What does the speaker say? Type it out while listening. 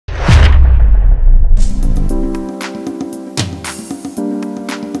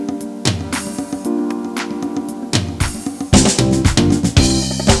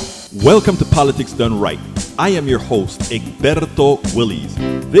Welcome to Politics Done Right. I am your host, Egberto Willies.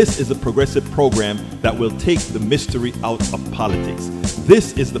 This is a progressive program that will take the mystery out of politics.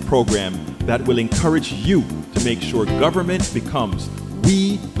 This is the program that will encourage you to make sure government becomes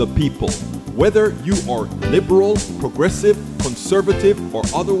we the people. Whether you are liberal, progressive, conservative, or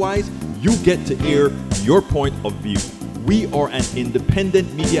otherwise, you get to air your point of view. We are an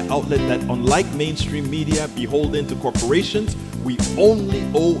independent media outlet that, unlike mainstream media beholden to corporations, we only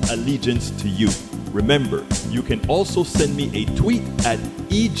owe allegiance to you. Remember, you can also send me a tweet at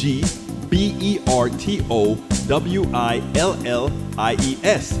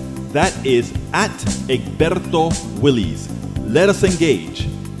EGBERTOWILLIES. That is at Egberto Willies. Let us engage.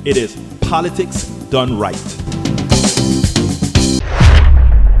 It is Politics Done Right.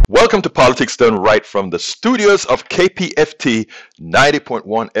 Welcome to Politics Done Right from the studios of KPFT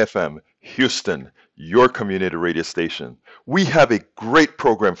 90.1 FM, Houston, your community radio station. We have a great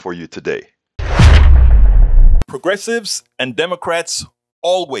program for you today. Progressives and Democrats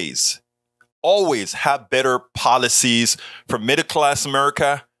always have better policies for middle-class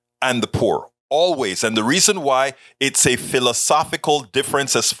America and the poor. Always. And the reason why, it's a philosophical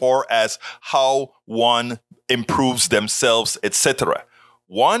difference as far as how one improves themselves, etc.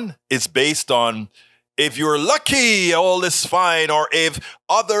 One is based on if you're lucky, all is fine, or if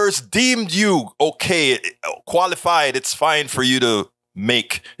others deemed you okay, qualified, it's fine for you to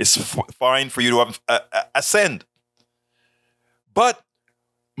make, it's fine for you to ascend. But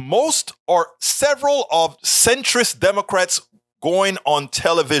most or several of centrist Democrats going on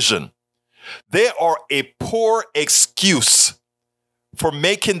television, they are a poor excuse for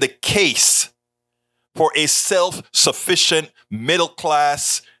making the case for a self-sufficient middle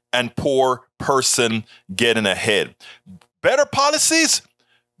class and poor person getting ahead. Better policies,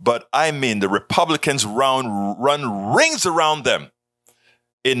 but I mean the Republicans run rings around them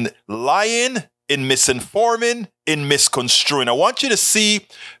in lying, in misinforming, in misconstruing. I want you to see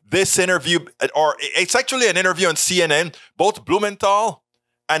this interview, or it's actually an interview on CNN. Both Blumenthal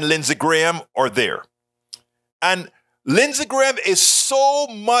and Lindsey Graham are there. And Lindsey Graham is so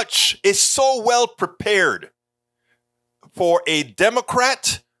well prepared for a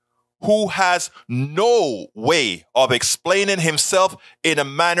Democrat who has no way of explaining himself in a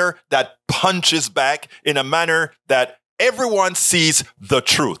manner that punches back, in a manner that everyone sees the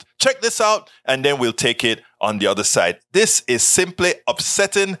truth. Check this out, and then we'll take it on the other side. This is simply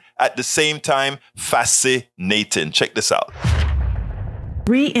upsetting, at the same time fascinating. Check this out.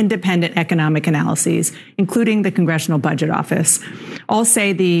 3 independent economic analyses, including the Congressional Budget Office, all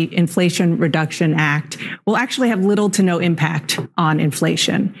say the Inflation Reduction Act will actually have little to no impact on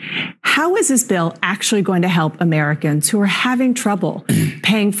inflation. How is this bill actually going to help Americans who are having trouble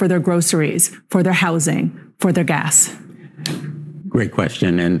paying for their groceries, for their housing, for their gas? Great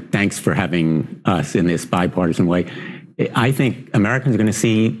question, and thanks for having us in this bipartisan way. I think Americans are going to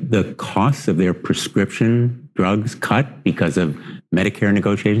see the costs of their prescription drugs cut because of Medicare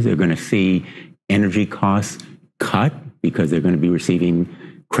negotiations. They're going to see energy costs cut because they're going to be receiving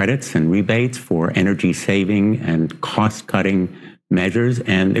credits and rebates for energy saving and cost-cutting measures.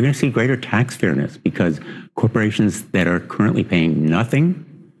 And they're going to see greater tax fairness because corporations that are currently paying nothing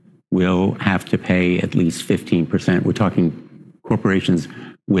will have to pay at least 15%. We're talking corporations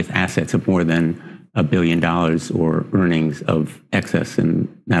with assets of more than $1 billion or earnings of excess in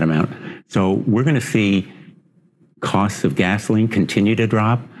that amount. So we're going to see costs of gasoline continue to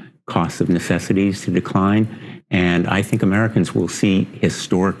drop, costs of necessities to decline, and I think Americans will see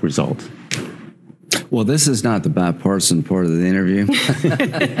historic results. Well, this is not the bipartisan part of the interview.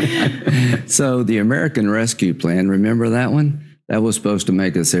 So the American Rescue Plan, remember that one? That was supposed to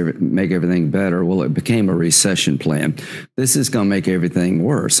make everything better. Well, it became a recession plan. This is going to make everything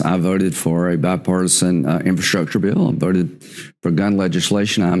worse. I voted for a bipartisan infrastructure bill. I voted for gun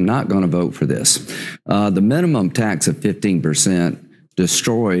legislation. I'm not going to vote for this. The minimum tax of 15%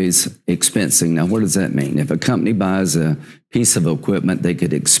 destroys expensing. Now, what does that mean? If a company buys a piece of equipment, they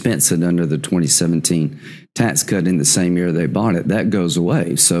could expense it under the 2017 tax cut in the same year they bought it. That goes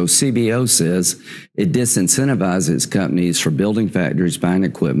away. So CBO says it disincentivizes companies for building factories, buying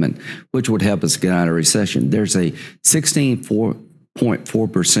equipment, which would help us get out of recession. There's a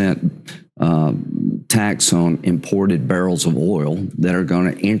 16.4% tax on imported barrels of oil that are going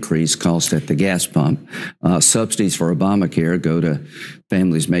to increase cost at the gas pump. Subsidies for Obamacare go to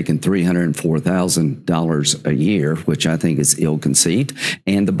families making $304,000 a year, which I think is ill-conceived.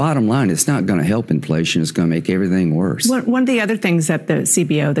 And the bottom line, it's not going to help inflation. It's going to make everything worse. One of the other things that the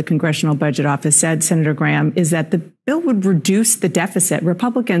CBO, the Congressional Budget Office, said, Senator Graham, is that the bill would reduce the deficit.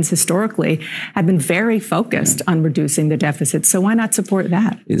 Republicans historically have been very focused on reducing the deficit. So why not support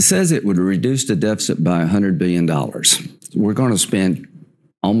that? It says it would reduce the deficit by $100 billion. We're going to spend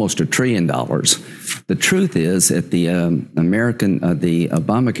almost $1 trillion. The truth is that the Obamacare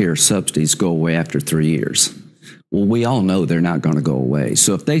subsidies go away after 3 years. Well, we all know they're not going to go away.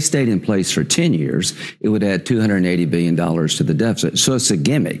 So if they stayed in place for 10 years, it would add $280 billion to the deficit. So it's a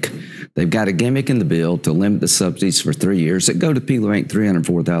gimmick. They've got a gimmick in the bill to limit the subsidies for 3 years that go to people who make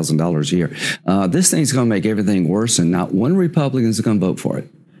 $304,000 a year. This thing's going to make everything worse, and not one Republican is going to vote for it.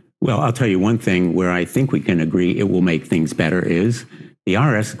 Well, I'll tell you one thing where I think we can agree it will make things better is the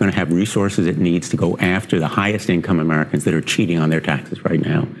IRS is going to have resources it needs to go after the highest income Americans that are cheating on their taxes right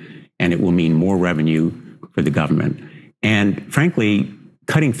now. And it will mean more revenue for the government. And frankly,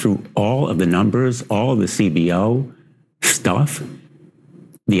 cutting through all of the numbers, all of the CBO stuff,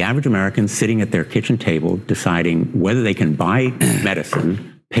 the average American sitting at their kitchen table deciding whether they can buy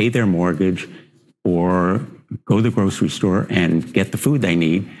medicine, pay their mortgage, or go to the grocery store and get the food they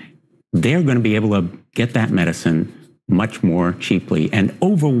need, they're going to be able to get that medicine much more cheaply. And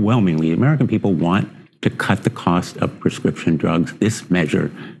overwhelmingly, American people want to cut the cost of prescription drugs. This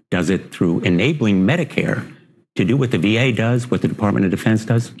measure does it through enabling Medicare to do what the VA does, what the Department of Defense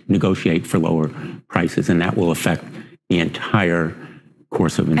does, negotiate for lower prices. And that will affect the entire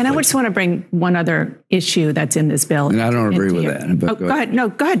course of inflation. And I just want to bring one other issue that's in this bill. And I don't agree with that. But go ahead. No,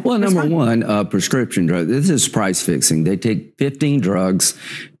 go ahead. Well, number one, prescription drugs. This is price fixing. They take 15 drugs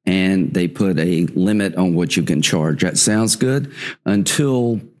and they put a limit on what you can charge. That sounds good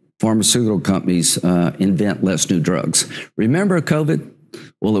until pharmaceutical companies invent less new drugs. Remember COVID?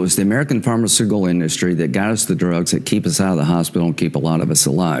 Well, it was the American pharmaceutical industry that got us the drugs that keep us out of the hospital and keep a lot of us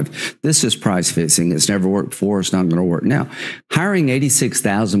alive. This is price fixing. It's never worked before. It's not going to work now. Hiring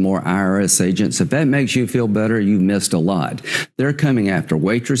 86,000 more IRS agents, if that makes you feel better, you missed a lot. They're coming after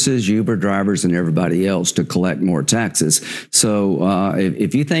waitresses, Uber drivers, and everybody else to collect more taxes. So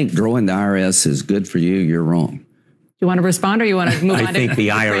if you think growing the IRS is good for you, you're wrong. Do you want to respond or you want to move on? I think the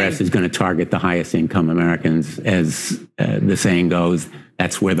IRS is going to target the highest income Americans. As the saying goes,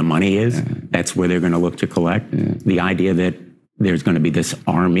 that's where the money is. Yeah. That's where they're going to look to collect. Yeah. The idea that there's going to be this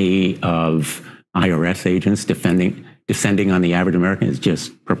army of IRS agents descending on the average American is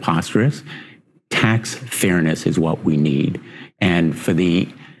just preposterous. Tax fairness is what we need. And for the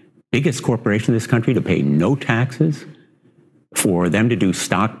biggest corporation in this country to pay no taxes, for them to do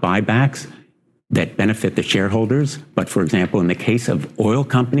stock buybacks that benefit the shareholders. But for example, in the case of oil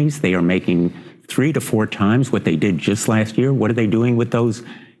companies, they are making 3 to 4 times what they did just last year. What are they doing with those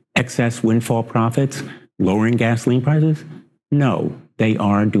excess windfall profits? Lowering gasoline prices? No, they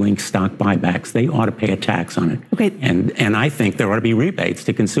are doing stock buybacks. They ought to pay a tax on it. Okay. And I think there ought to be rebates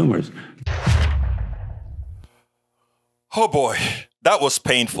to consumers. Oh boy, that was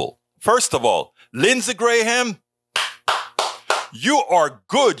painful. First of all, Lindsey Graham, you are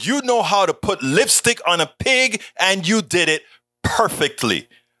good. You know how to put lipstick on a pig, and you did it perfectly.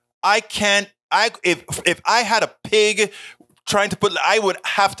 If I had a pig trying to put, I would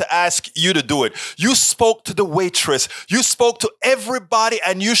have to ask you to do it. You spoke to the waitress. You spoke to everybody,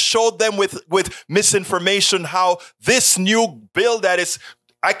 and you showed them with misinformation how this new bill that is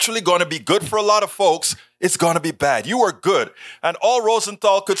actually going to be good for a lot of folks, it's going to be bad. You were good. And all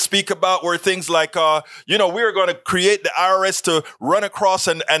Rosenthal could speak about were things like, we're going to create the IRS to run across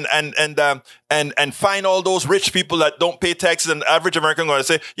and find all those rich people that don't pay taxes. And the average American going to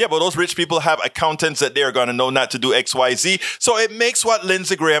say, yeah, but those rich people have accountants that they're going to know not to do X, Y, Z. So it makes what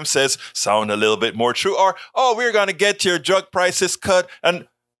Lindsey Graham says sound a little bit more true. Or, we're going to get your drug prices cut. And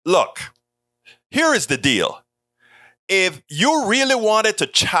look, here is the deal. If you really wanted to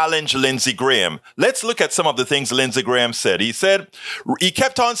challenge Lindsey Graham, let's look at some of the things Lindsey Graham said. He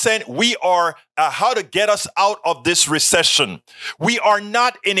kept on saying, we are how to get us out of this recession. We are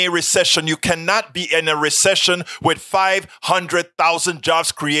not in a recession. You cannot be in a recession with 500,000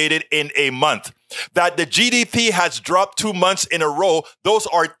 jobs created in a month. That the GDP has dropped 2 months in a row. Those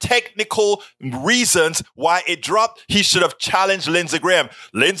are technical reasons why it dropped. He should have challenged Lindsey Graham.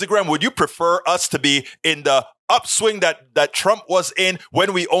 Lindsey Graham, would you prefer us to be in the upswing that Trump was in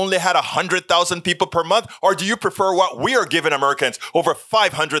when we only had 100,000 people per month? Or do you prefer what we are giving Americans, over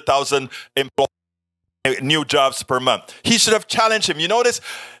 500,000 new jobs per month? He should have challenged him. You notice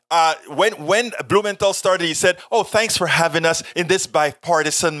when Blumenthal started, he said, "Oh, thanks for having us in this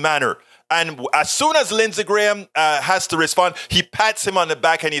bipartisan manner." And as soon as Lindsey Graham has to respond, he pats him on the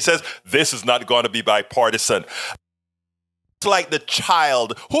back and he says, "This is not going to be bipartisan." It's like the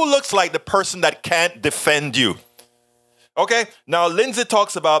child who looks like the person that can't defend you. Okay, now Lindsey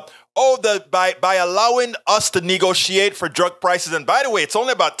talks about, by allowing us to negotiate for drug prices. And by the way, it's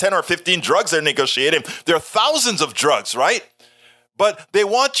only about 10 or 15 drugs they're negotiating. There are thousands of drugs, right? But they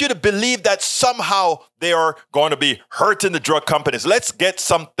want you to believe that somehow they are going to be hurting the drug companies. Let's get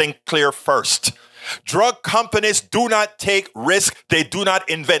something clear first. Drug companies do not take risk. They do not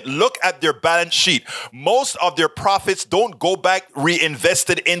invent. Look at their balance sheet. Most of their profits don't go back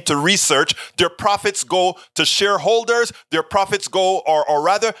reinvested into research. Their profits go to shareholders. Their profits go, or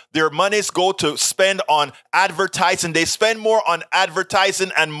rather, their monies go to spend on advertising. They spend more on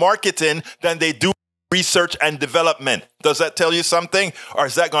advertising and marketing than they do research and development. Does that tell you something? Or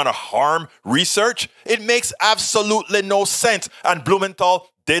is that going to harm research? It makes absolutely no sense. And Blumenthal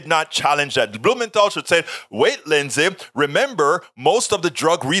did not challenge that. Blumenthal should say, wait, Lindsey, remember, most of the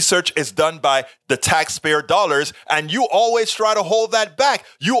drug research is done by the taxpayer dollars, and you always try to hold that back.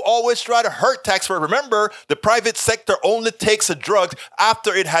 You always try to hurt taxpayers. Remember, the private sector only takes a drug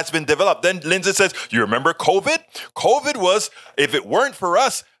after it has been developed. Then Lindsey says, you remember COVID? COVID was, if it weren't for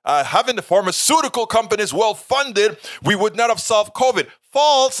us, having the pharmaceutical companies well-funded, we would not have solved COVID.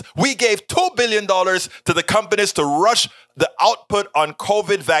 False. We gave $2 billion to the companies to rush the output on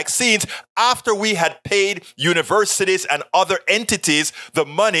COVID vaccines after we had paid universities and other entities the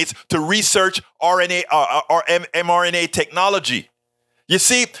monies to research RNA or mRNA technology. You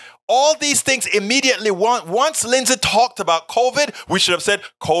see, all these things immediately, once Lindsey talked about COVID, we should have said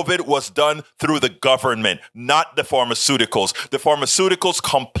COVID was done through the government, not the pharmaceuticals. The pharmaceuticals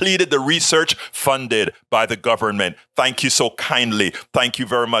completed the research funded by the government. Thank you so kindly. Thank you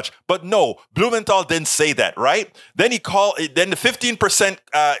very much. But no, Blumenthal didn't say that, right? Then then the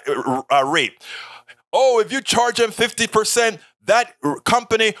 15% rate. Oh, if you charge them 50%, that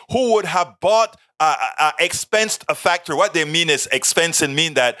company who would have bought expensed a factory. What they mean is expensing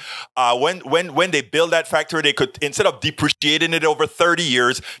mean that when they build that factory, they could, instead of depreciating it over 30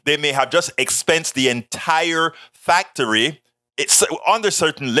 years, they may have just expensed the entire factory. It's under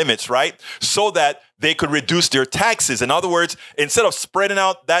certain limits, right? So that they could reduce their taxes. In other words, instead of spreading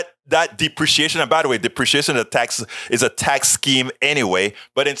out that depreciation, and by the way, depreciation is a tax scheme anyway,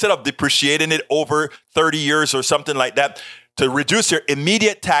 but instead of depreciating it over 30 years or something like that, to reduce their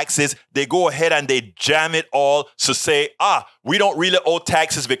immediate taxes, they go ahead and they jam it all to say, we don't really owe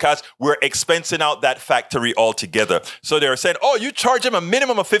taxes because we're expensing out that factory altogether. So they're saying, you charge them a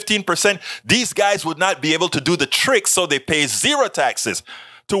minimum of 15%. These guys would not be able to do the trick, so they pay zero taxes.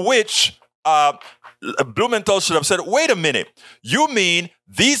 To which Blumenthal should have said, wait a minute, you mean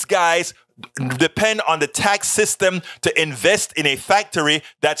these guys depend on the tax system to invest in a factory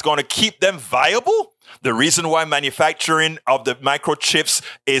that's going to keep them viable? The reason why manufacturing of the microchips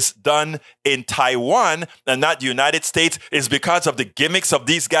is done in Taiwan and not the United States is because of the gimmicks of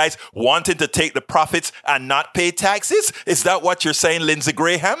these guys wanting to take the profits and not pay taxes? Is that what you're saying, Lindsey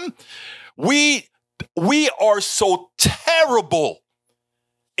Graham? We are so terrible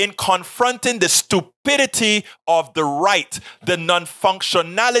in confronting the stupidity of the right, the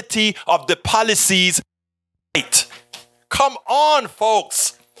non-functionality of the policies. Right. Come on,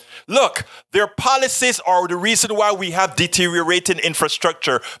 folks. Look, their policies are the reason why we have deteriorating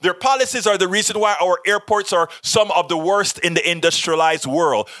infrastructure. Their policies are the reason why our airports are some of the worst in the industrialized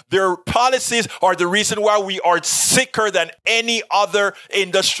world. Their policies are the reason why we are sicker than any other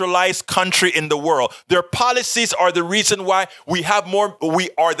industrialized country in the world. Their policies are the reason why we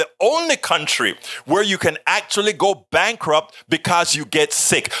are the only country where you can actually go bankrupt because you get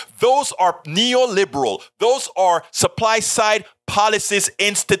sick. Those are neoliberal. Those are supply side policies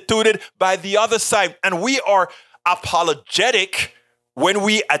instituted by the other side. And we are apologetic when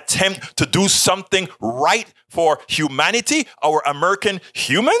we attempt to do something right for humanity, our American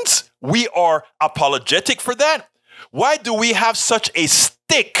humans. We are apologetic for that. Why do we have such a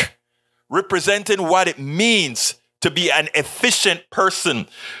stick representing what it means to be an efficient person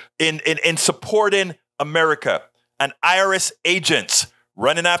in supporting America? And IRS agents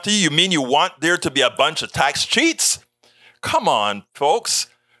running after you? You mean you want there to be a bunch of tax cheats? Come on, folks.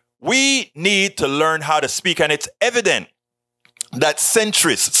 We need to learn how to speak, and it's evident that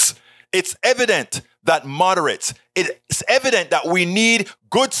centrists, it's evident that moderates, it's evident that we need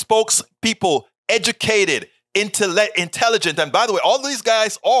good spokespeople, educated, intelligent. And by the way, all these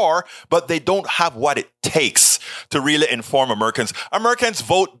guys are, but they don't have what it takes to really inform Americans. Americans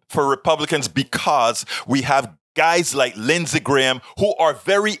vote for Republicans because we have guys like Lindsey Graham, who are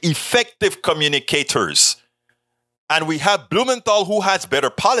very effective communicators. And we have Blumenthal, who has better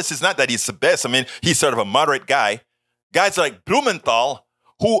policies. Not that he's the best. I mean, he's sort of a moderate guy. Guys like Blumenthal,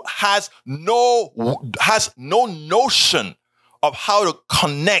 who has no notion of how to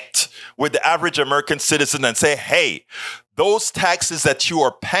connect with the average American citizen and say, hey, those taxes that you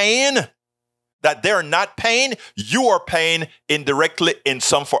are paying, that they're not paying, you are paying indirectly in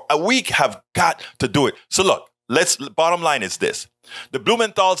some form. We have got to do it. So look, bottom line is this. The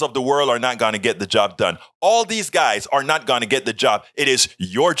Blumenthals of the world are not going to get the job done. All these guys are not going to get the job. It is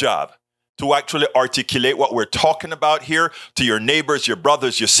your job to actually articulate what we're talking about here to your neighbors, your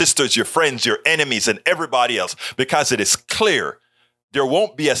brothers, your sisters, your friends, your enemies, and everybody else, because it is clear there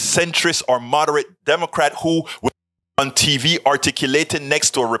won't be a centrist or moderate Democrat who will on TV articulating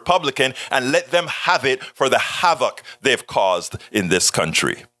next to a Republican and let them have it for the havoc they've caused in this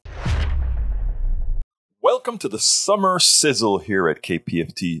country. Welcome to the Summer Sizzle here at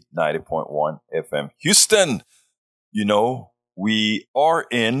KPFT 90.1 FM Houston. You know, we are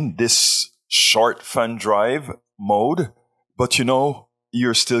in this short fun drive mode, but you know,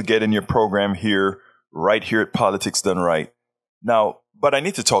 you're still getting your program here, right here at Politics Done Right. Now, but I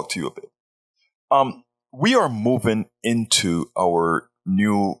need to talk to you a bit. We are moving into our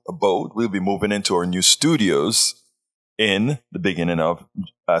new abode. We'll be moving into our new studios in the beginning of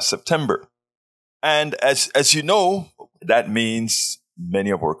September. And as you know, that means many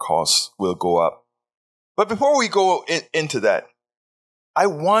of our costs will go up. But before we go into that, I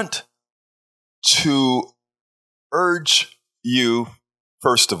want to urge you,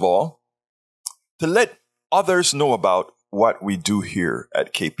 first of all, to let others know about what we do here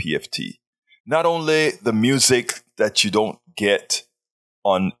at KPFT. Not only the music that you don't get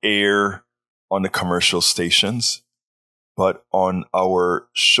on air on the commercial stations, but on our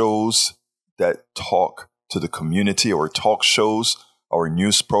shows that talk to the community, our talk shows, our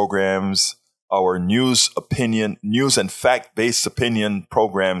news programs, our news and fact-based opinion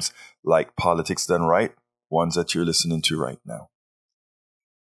programs like Politics Done Right, ones that you're listening to right now.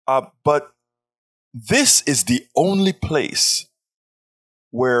 But this is the only place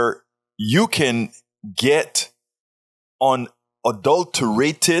where you can get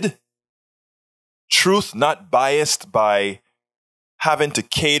unadulterated truth, not biased by having to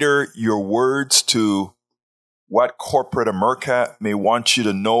cater your words to what corporate America may want you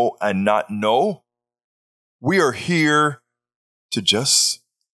to know and not know. We are here to just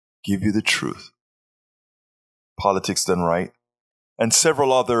give you the truth. Politics Done Right, and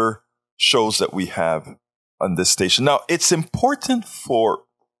several other shows that we have on this station. Now, it's important for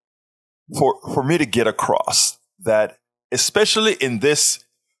me to get across that, especially in this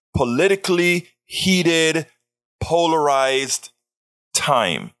politically heated, polarized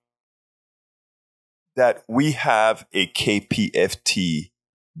time, that we have a KPFT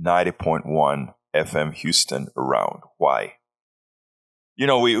 90.1 FM Houston around. Why? You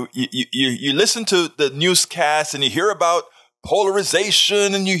know, you listen to the newscast and you hear about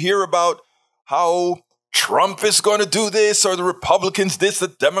polarization and you hear about how Trump is going to do this or the Republicans this, the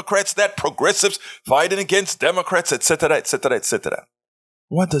Democrats that, progressives fighting against Democrats, etc., etc., etc.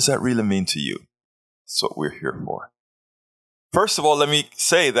 What does that really mean to you? That's what we're here for. First of all, let me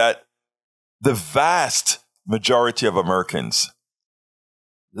say that the vast majority of Americans,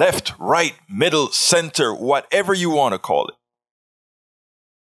 left, right, middle, center, whatever you want to call it,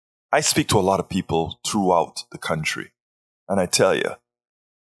 I speak to a lot of people throughout the country, and I tell you,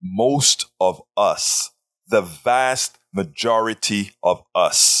 most of us, the vast majority of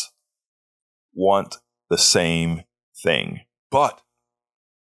us, want the same thing. But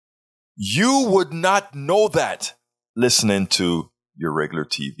you would not know that listening to your regular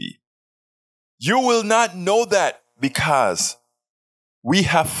TV. You will not know that because we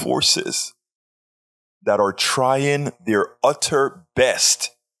have forces that are trying their utter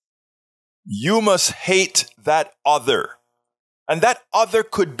best. You must hate that other. And that other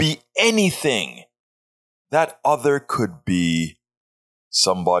could be anything. That other could be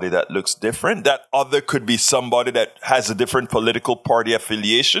somebody that looks different. That other could be somebody that has a different political party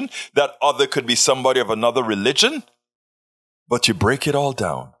affiliation. That other could be somebody of another religion. But you break it all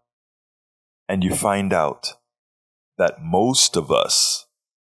down and you find out that most of us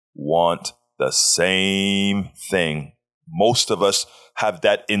want the same thing. Most of us have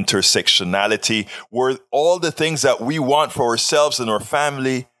that intersectionality where all the things that we want for ourselves and our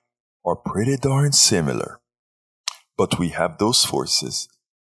family are pretty darn similar. But we have those forces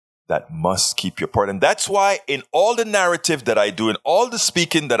that must keep you apart. And that's why in all the narrative that I do, in all the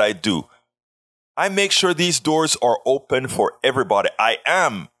speaking that I do, I make sure these doors are open for everybody. I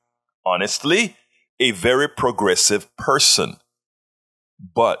am, honestly, a very progressive person.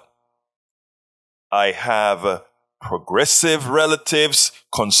 But I have progressive relatives,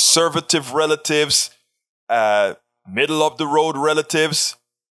 conservative relatives, middle of the road relatives.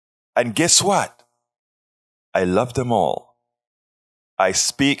 And guess what? I love them all. I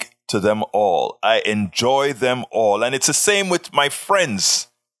speak to them all. I enjoy them all. And it's the same with my friends.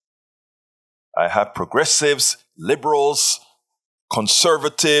 I have progressives, liberals,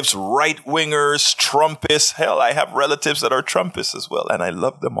 conservatives, right-wingers, Trumpists. Hell, I have relatives that are Trumpists as well, and I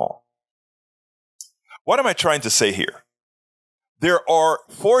love them all. What am I trying to say here? There are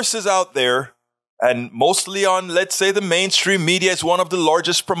forces out there, and mostly on, let's say, the mainstream media is one of the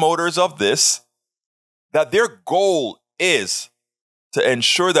largest promoters of this, that their goal is to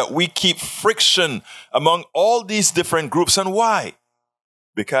ensure that we keep friction among all these different groups. And why?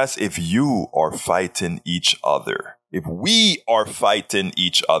 Because if you are fighting each other, if we are fighting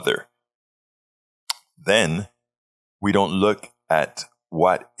each other, then we don't look at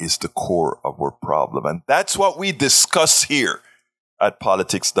what is the core of our problem. And that's what we discuss here at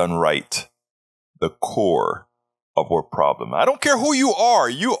Politics Done Right, the core of our problem. I don't care who you are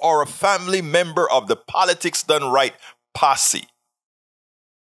a family member of the Politics Done Right posse.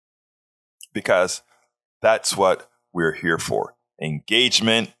 Because that's what we're here for.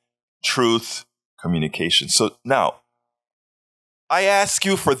 Engagement, truth, communication. So now, I ask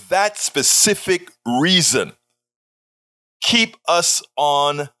you for that specific reason, keep us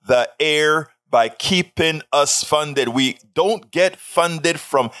on the air by keeping us funded. We don't get funded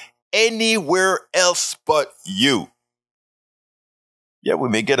from anywhere else but you. Yeah, we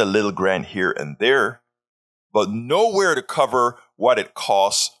may get a little grant here and there, but nowhere to cover what it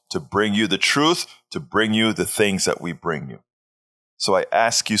costs to bring you the truth, to bring you the things that we bring you. So I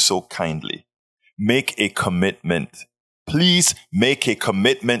ask you so kindly, make a commitment. Please make a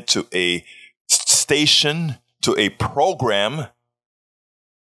commitment to a station, to a program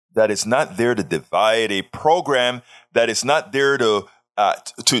that is not there to divide, a program that is not there to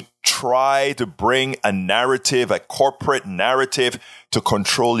try to bring a narrative, a corporate narrative to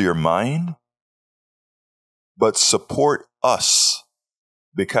control your mind, but support us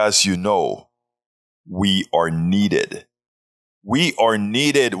because you know we are needed. We are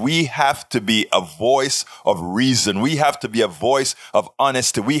needed. We have to be a voice of reason. We have to be a voice of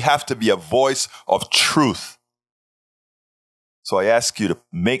honesty. We have to be a voice of truth. So I ask you to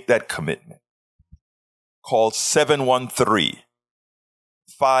make that commitment. Call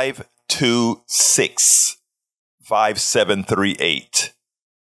 713-526-5738.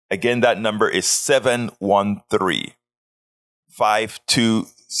 Again, that number is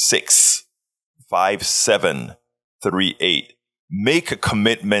 713-526-5738. Make a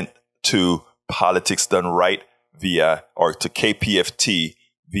commitment to Politics Done Right to KPFT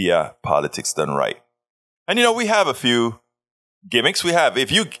via Politics Done Right. And we have a few gimmicks. We have,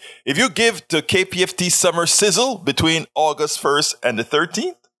 if you give to KPFT Summer Sizzle between August 1st and the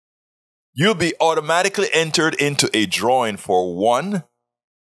 13th, you'll be automatically entered into a drawing for one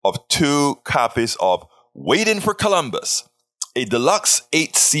of 2 copies of Waiting for Columbus, a deluxe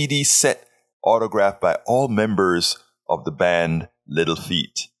 8 CD set autographed by all members of the band Little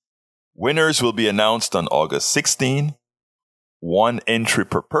Feat. Winners will be announced on August 16. 1 entry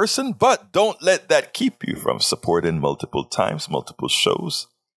per person, but don't let that keep you from supporting multiple times, multiple shows.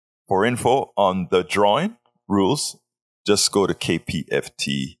 For info on the drawing rules, just go to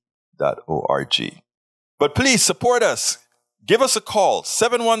kpft.org. But please support us. Give us a call,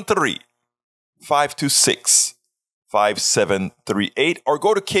 713-526-5738, or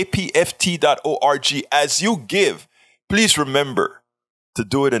go to kpft.org. As you give, please remember to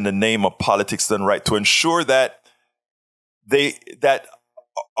do it in the name of Politics Done Right, to ensure that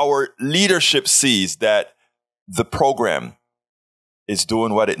our leadership sees that the program is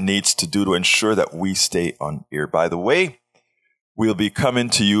doing what it needs to do to ensure that we stay on air. By the way, we'll be coming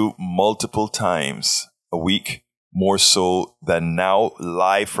to you multiple times a week, more so than now,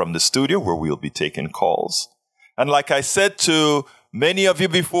 live from the studio where we'll be taking calls. And like I said to many of you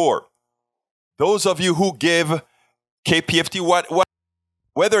before, those of you who give KPFT,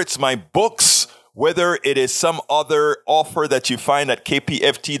 whether it's my books, whether it is some other offer that you find at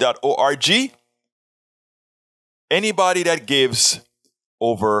kpft.org, anybody that gives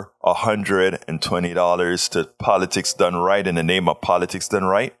over $120 to Politics Done Right in the name of Politics Done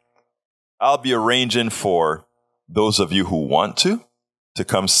Right, I'll be arranging for those of you who want to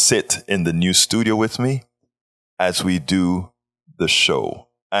come sit in the new studio with me as we do the show.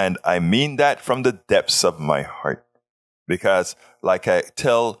 And I mean that from the depths of my heart, because like I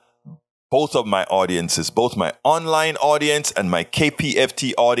tell both of my audiences, both my online audience and my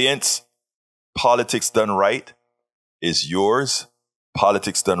KPFT audience, Politics done right is yours.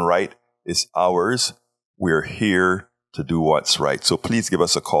 Politics done right is ours. We're here to do what's right. So please give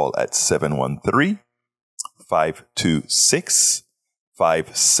us a call at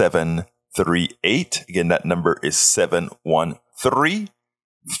 713-526-5738. Again, that number is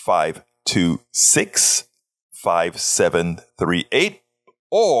 713-526-5738.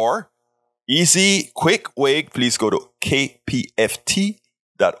 Or easy, quick way, please go to KPFT.org.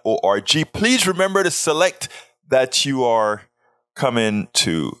 Please remember to select that you are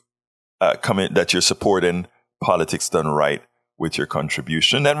that you're supporting Politics Done Right with your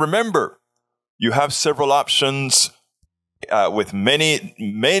contribution. And remember, you have several options with many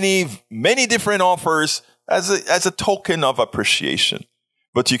different offers as a token of appreciation.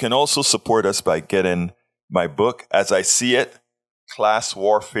 But you can also support us by getting my book, As I See It, Class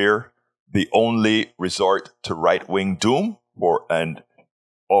Warfare, The Only Resort to Right-Wing Doom, for an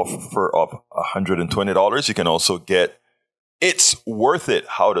offer of $120. You can also get It's Worth It,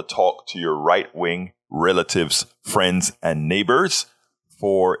 How to Talk to Your Right-Wing Relatives, Friends, and Neighbors,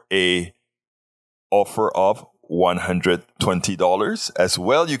 for a offer of $120. As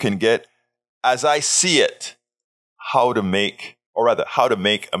well, you can get As I See It, How to Make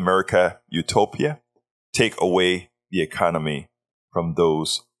America Utopia, Take Away the Economy from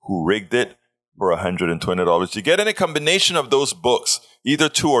Those Who Rigged It, for $120. You get in a combination of those books, either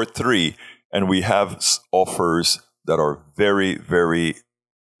 2 or 3, and we have offers that are very, very,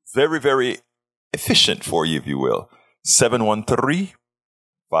 very, very efficient for you, if you will.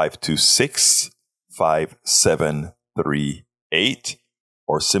 713-526-5738,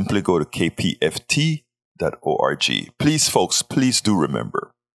 or simply go to kpft.org. Please, folks, please do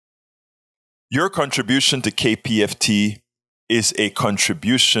remember, your contribution to KPFT is a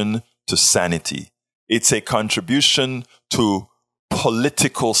contribution to sanity. It's a contribution to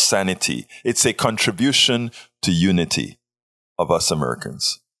political sanity. It's a contribution to unity of us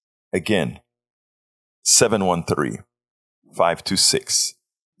Americans. Again,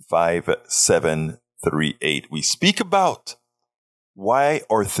 713-526-5738. We speak about why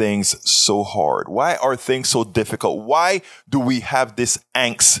are things so hard? Why are things so difficult? Why do we have this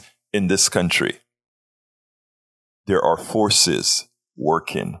angst in this country? There are forces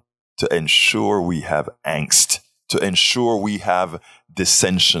working to ensure we have angst, to ensure we have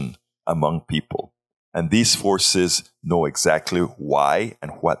dissension among people. And these forces know exactly why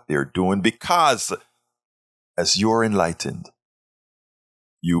and what they're doing, because as you're enlightened,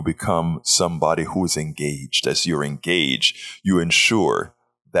 you become somebody who is engaged. As you're engaged, you ensure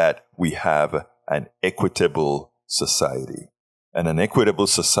that we have an equitable society. And an equitable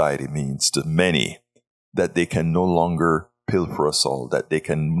society means to many that they can no longer pilfer us all, that they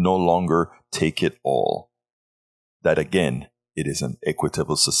can no longer take it all. That again, it is an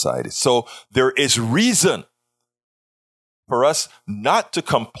equitable society. So there is reason for us not to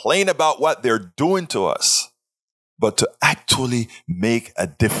complain about what they're doing to us, but to actually make a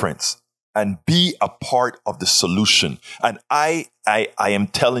difference and be a part of the solution. And I am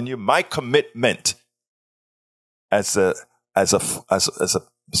telling you, my commitment as a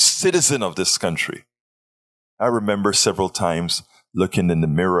citizen of this country, I remember several times looking in the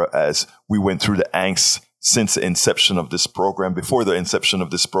mirror as we went through the angst since the inception of this program. Before the inception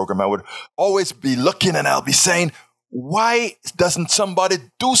of this program, I would always be looking and I'll be saying, why doesn't somebody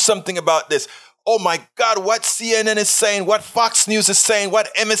do something about this? Oh my God, what CNN is saying, what Fox News is saying,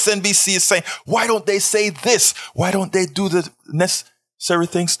 what MSNBC is saying. Why don't they say this? Why don't they do the necessary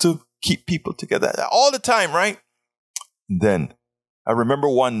things to keep people together? All the time, right? And then I remember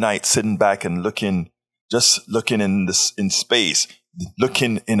one night sitting back and just looking in space,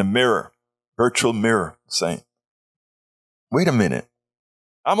 looking in a mirror, virtual mirror, saying, wait a minute.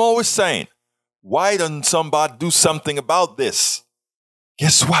 I'm always saying, why doesn't somebody do something about this?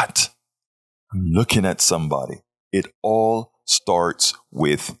 Guess what? I'm looking at somebody. It all starts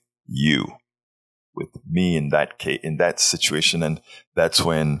with you, with me in that case, in that situation. And that's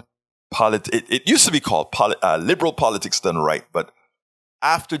when it used to be called liberal politics done right. But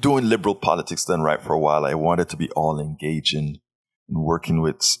after doing liberal politics done right for a while, I wanted to be all engaging and working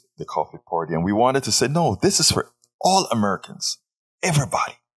with the Coffee Party. And we wanted to say, no, this is for all Americans,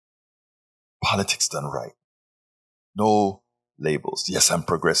 everybody. Politics done right. No labels. Yes, I'm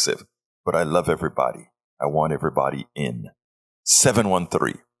progressive, but I love everybody. I want everybody in.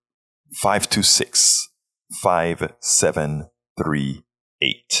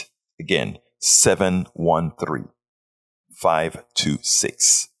 713-526-5738. Again,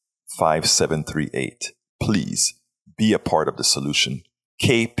 713-526-5738. Please be a part of the solution.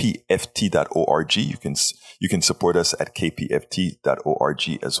 KPFT.org. You can support us at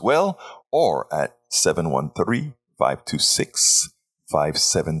KPFT.org as well, or at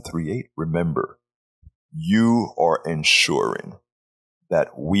 713-526-5738. Remember, you are ensuring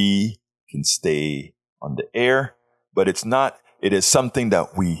that we can stay on the air, but it is something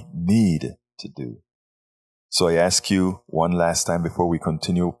that we need to do. So I ask you one last time before we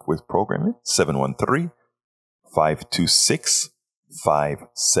continue with programming,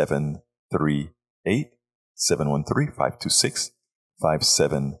 713-526-5738,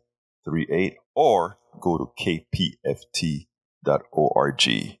 713-526-5738, or go to kpft.org.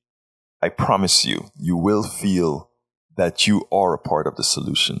 I promise you, you will feel that you are a part of the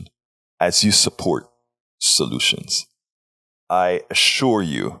solution as you support solutions. I assure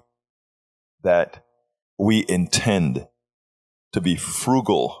you that we intend to be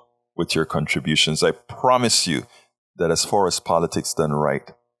frugal with your contributions. I promise you that as far as politics done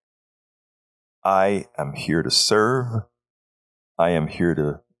right, I am here to serve. I am here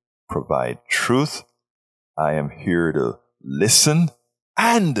to provide truth. I am here to listen.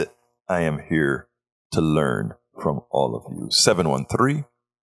 And I am here to learn from all of you.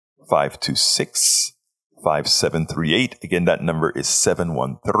 713-526-5738. Again, that number is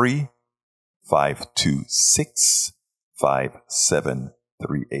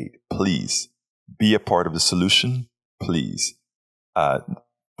 713-526-5738. Please be a part of the solution. Please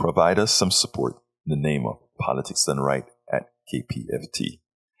provide us some support in the name of Politics Done Right at KPFT.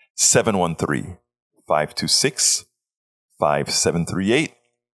 713-526-5738,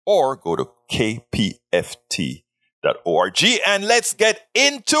 or go to kpft.org, and let's get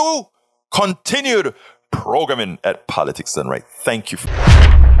into continued programming at Politics Done Right. Thank you.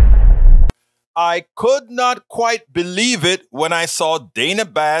 I could not quite believe it when I saw Dana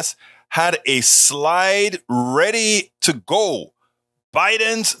Bass had a slide ready to go.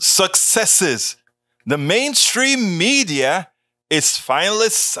 Biden's successes. The mainstream media is finally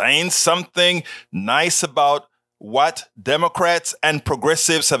saying something nice about what Democrats and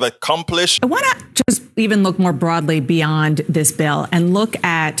progressives have accomplished. I want to just even look more broadly beyond this bill and look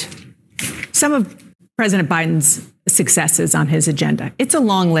at some of President Biden's successes on his agenda. It's a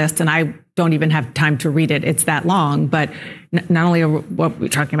long list, and I don't even have time to read it. It's that long. But not only what we're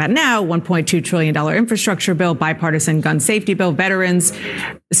talking about now, $1.2 trillion infrastructure bill, bipartisan gun safety bill, veterans,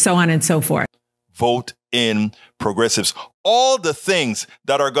 so on and so forth. Vote in progressives. All the things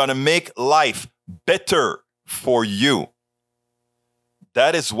that are going to make life better for you.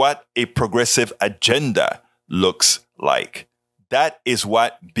 That is what a progressive agenda looks like. That is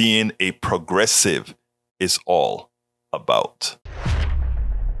what being a progressive is all about.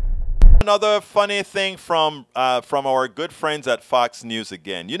 Another funny thing from our good friends at Fox News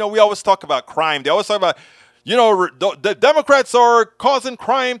again. You know, we always talk about crime. They always talk about, you know, the Democrats are causing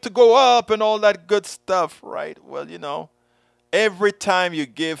crime to go up and all that good stuff, right? Well, you know, every time you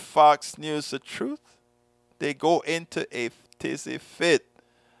give Fox News the truth, they go into a tizzy fit.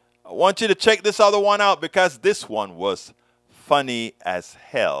 I want you to check this other one out because this one was funny as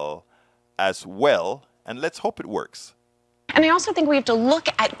hell as well. And let's hope it works. And I also think we have to look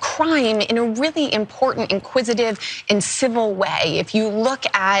at crime in a really important, inquisitive, and civil way. If you look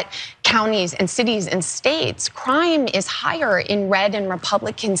at counties and cities and states, crime is higher in red and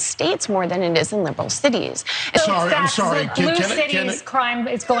Republican states more than it is in liberal cities. I'm sorry. Blue cities, crime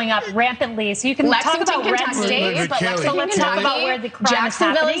is going up rampantly. So you can talk about red states, but let's talk about where the crime is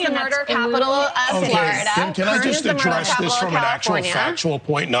happening. Jacksonville is the murder capital of Florida. Can I just address this from an actual factual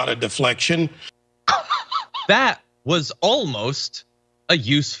point, not a deflection? That was almost a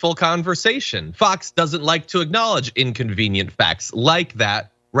useful conversation. Fox doesn't like to acknowledge inconvenient facts like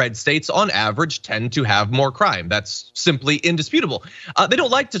that. Red states on average tend to have more crime. That's simply indisputable. They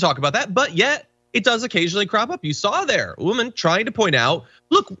don't like to talk about that, but yet it does occasionally crop up. You saw there a woman trying to point out,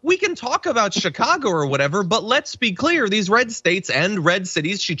 look, we can talk about Chicago or whatever, but let's be clear, these red states and red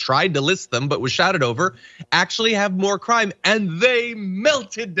cities, she tried to list them but was shouted over, actually have more crime, and they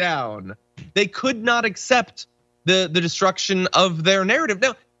melted down. They could not accept the destruction of their narrative.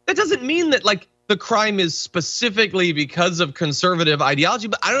 Now, that doesn't mean that like the crime is specifically because of conservative ideology,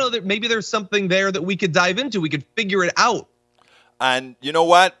 but I don't know, that maybe there's something there that we could dive into. We could figure it out. And you know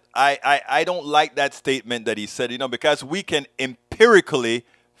what? I don't like that statement that he said, you know, because we can empirically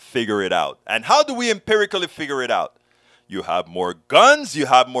figure it out. And how do we empirically figure it out? You have more guns, you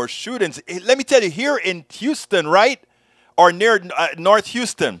have more shootings. Let me tell you, here in Houston, right? Or near North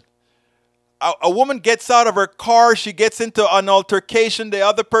Houston, a woman gets out of her car, she gets into an altercation, the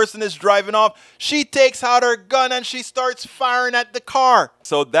other person is driving off, she takes out her gun and she starts firing at the car.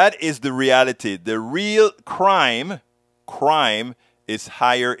 So that is the reality. The real crime is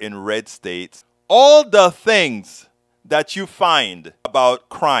higher in red states. All the things that you find about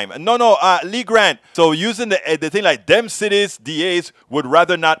crime. No, Lee Grant. So using the thing like them cities, DAs would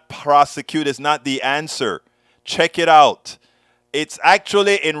rather not prosecute is not the answer. Check it out. It's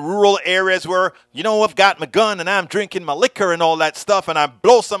actually in rural areas where, you know, I've got my gun and I'm drinking my liquor and all that stuff and I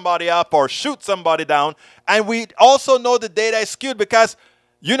blow somebody up or shoot somebody down. And we also know the data is skewed because,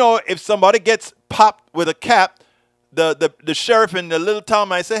 you know, if somebody gets popped with a cap, the sheriff in the little town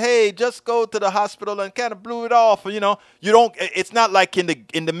might say, hey, just go to the hospital and kind of blew it off. You know, you don't, it's not like in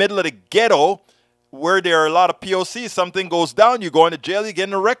the middle of the ghetto where there are a lot of POCs, something goes down, you go into jail, you get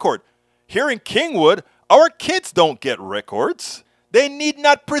in a record. Here in Kingwood, our kids don't get records. They need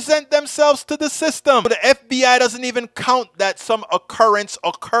not present themselves to the system. The FBI doesn't even count that some occurrence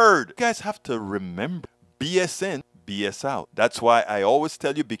occurred. You guys have to remember, BS in, BS out. That's why I always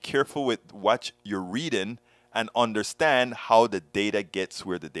tell you, be careful with what you're reading and understand how the data gets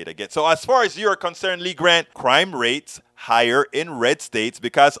where the data gets. So as far as you're concerned, Lee Grant, crime rates higher in red states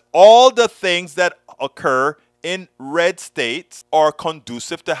because all the things that occur in red states are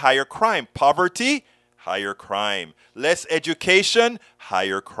conducive to higher crime. Poverty, higher crime. Less education,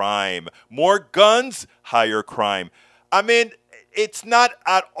 higher crime. More guns, higher crime. I mean, it's not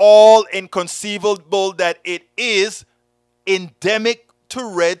at all inconceivable that it is endemic to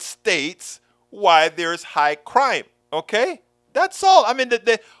red states why there's high crime, okay? That's all. I mean,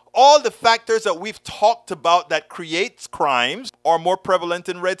 all the factors that we've talked about that creates crimes are more prevalent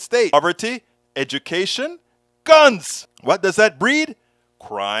in red states. Poverty, education, guns. What does that breed?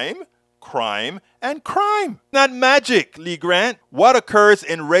 Crime, crime, and crime. Not magic, Lee Grant. What occurs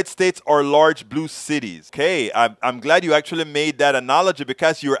in red states are large blue cities. Okay, I'm glad you actually made that analogy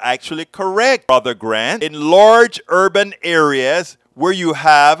because you're actually correct, Brother Grant. In large urban areas where you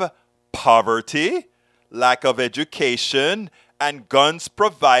have poverty, lack of education, and guns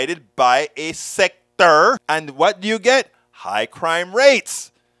provided by a sector. And what do you get? High crime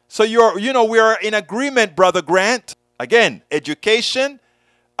rates. So we are in agreement, Brother Grant. Again, education,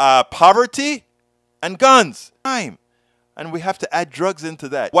 poverty, and guns. Crime. And we have to add drugs into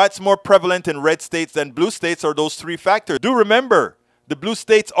that. What's more prevalent in red states than blue states are those three factors. Do remember, the blue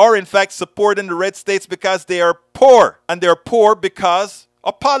states are in fact supporting the red states because they are poor. And they're poor because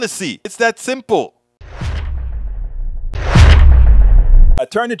of policy. It's that simple.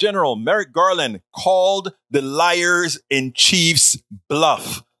 Attorney General Merrick Garland called the liars-in-chief's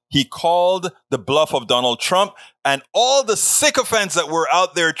bluff. He called the bluff of Donald Trump and all the sycophants that were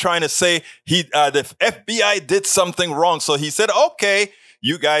out there trying to say the FBI did something wrong. So he said, okay,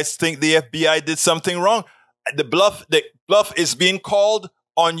 you guys think the FBI did something wrong. The bluff is being called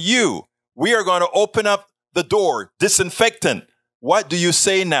on you. We are going to open up the door, disinfectant. What do you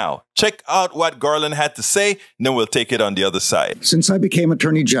say now? Check out what Garland had to say, and then we'll take it on the other side. Since I became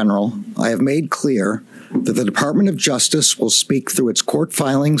Attorney General, I have made clear that the Department of Justice will speak through its court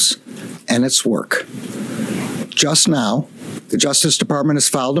filings and its work. Just now, the Justice Department has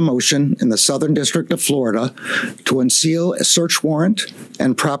filed a motion in the Southern District of Florida to unseal a search warrant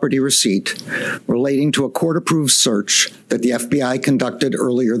and property receipt relating to a court-approved search that the FBI conducted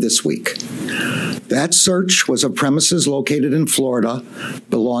earlier this week. That search was of premises located in Florida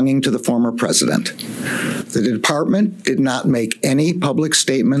belonging to the former president. The department did not make any public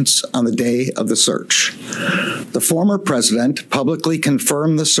statements on the day of the search. The former president publicly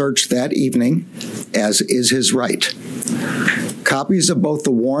confirmed the search that evening, as is his right. Copies of both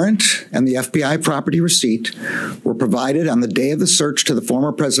the warrant and the FBI property receipt were provided on the day of the search to the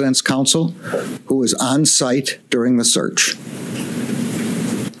former president's counsel, who was on site during the search.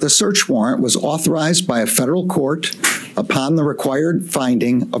 The search warrant was authorized by a federal court upon the required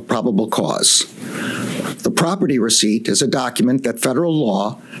finding of probable cause. The property receipt is a document that federal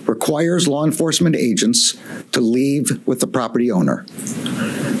law requires law enforcement agents to leave with the property owner.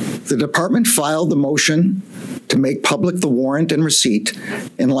 The department filed the motion to make public the warrant and receipt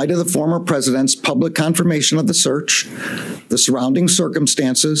in light of the former president's public confirmation of the search, the surrounding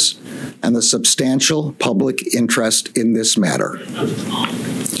circumstances, and the substantial public interest in this matter.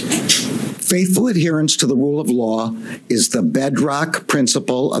 Faithful adherence to the rule of law is the bedrock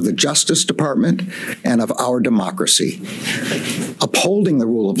principle of the Justice Department and of our democracy. Upholding the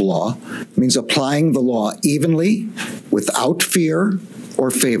rule of law means applying the law evenly, without fear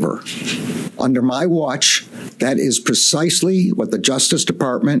or favor. Under my watch, that is precisely what the Justice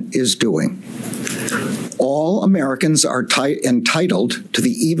Department is doing. All Americans are entitled to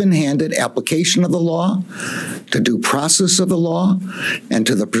the even-handed application of the law, to due process of the law, and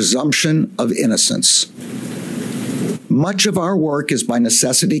to the presumption of innocence. Much of our work is by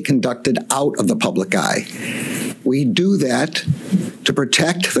necessity conducted out of the public eye. We do that to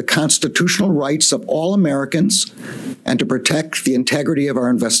protect the constitutional rights of all Americans and to protect the integrity of our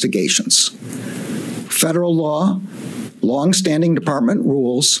investigations. Federal law, long-standing department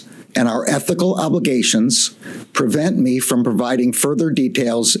rules, and our ethical obligations prevent me from providing further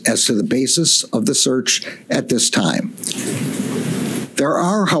details as to the basis of the search at this time. There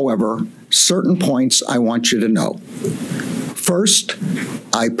are, however, certain points I want you to know. First,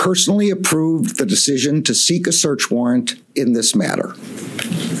 I personally approved the decision to seek a search warrant in this matter.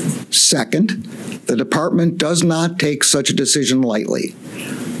 Second, the department does not take such a decision lightly.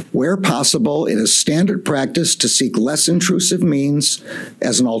 Where possible, it is standard practice to seek less intrusive means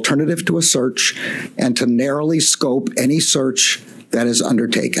as an alternative to a search and to narrowly scope any search that is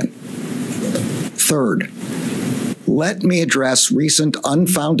undertaken. Third, let me address recent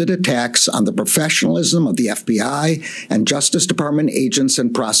unfounded attacks on the professionalism of the FBI and Justice Department agents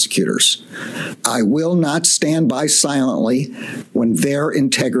and prosecutors. I will not stand by silently when their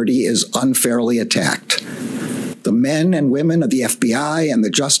integrity is unfairly attacked. The men and women of the FBI and the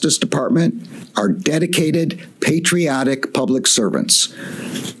Justice Department are dedicated, patriotic public servants.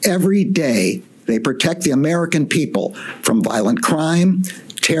 Every day, they protect the American people from violent crime,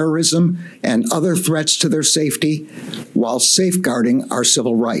 terrorism, and other threats to their safety while safeguarding our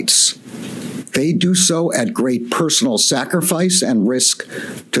civil rights. They do so at great personal sacrifice and risk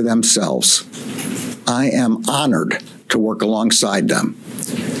to themselves. I am honored to work alongside them.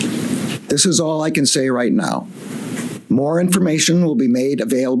 This is all I can say right now. More information will be made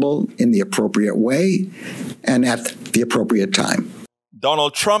available in the appropriate way and at the appropriate time.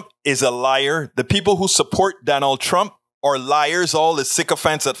 Donald Trump is a liar. The people who support Donald Trump are liars. All the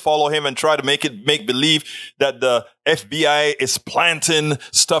sycophants that follow him and try to make believe that the FBI is planting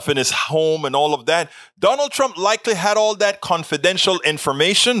stuff in his home and all of that. Donald Trump likely had all that confidential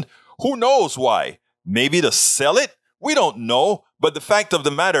information. Who knows why? Maybe to sell it? We don't know. But the fact of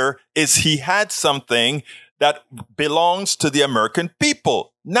the matter is he had something that belongs to the American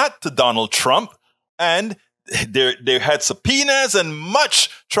people, not to Donald Trump. And they had subpoenas and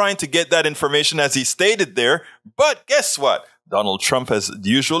much trying to get that information, as he stated there. But guess what? Donald Trump, as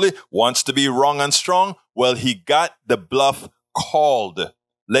usually, wants to be wrong and strong. Well, he got the bluff called.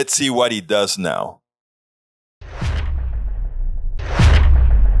 Let's see what he does now.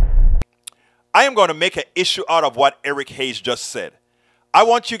 I am going to make an issue out of what Eric Hayes just said. I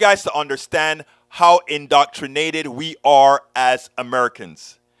want you guys to understand how indoctrinated we are as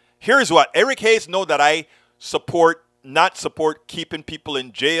Americans. Here's what Eric Hayes knows that I not support keeping people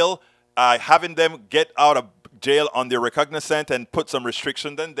in jail, having them get out of jail on their recognizance and put some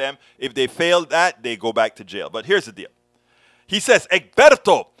restrictions on them. If they fail that, they go back to jail. But here's the deal. He says,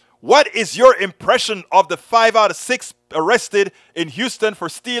 Egberto, what is your impression of the 5 out of 6 arrested in Houston for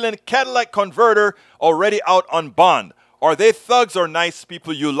stealing Cadillac converter already out on bond? Are they thugs or nice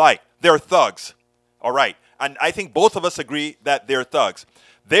people you like? They're thugs. All right. And I think both of us agree that they're thugs.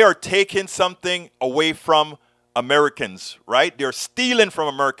 They are taking something away from Americans, right? They're stealing from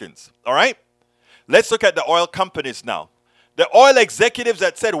Americans. All right. Let's look at the oil companies now. The oil executives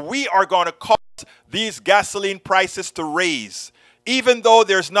that said we are going to cause these gasoline prices to raise. Even though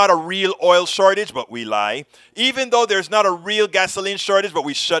there's not a real oil shortage, but we lie. Even though there's not a real gasoline shortage, but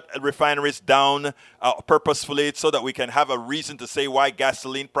we shut refineries down purposefully so that we can have a reason to say why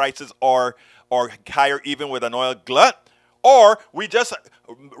gasoline prices are higher even with an oil glut. Or we just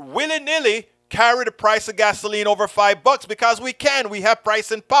willy-nilly carry the price of gasoline over $5 because we can. We have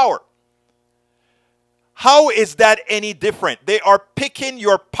pricing power. How is that any different? They are picking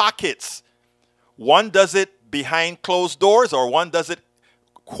your pockets. One does it behind closed doors, or one does it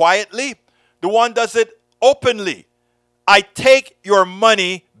quietly. The one does it openly. I take your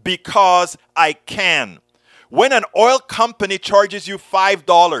money because I can. When an oil company charges you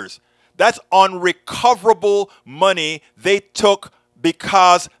 $5, that's unrecoverable money they took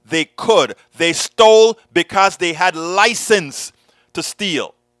because they could. They stole because they had license to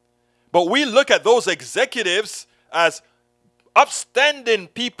steal. But we look at those executives as upstanding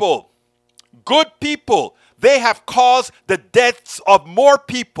people, good people. They have caused the deaths of more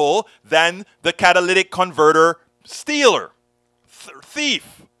people than the catalytic converter stealer,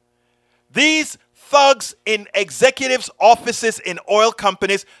 thief. These thugs in executives' offices in oil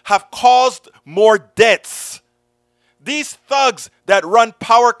companies have caused more deaths. These thugs that run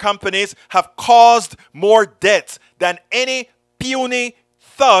power companies have caused more deaths than any puny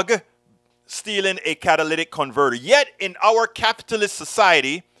thug stealing a catalytic converter. Yet in our capitalist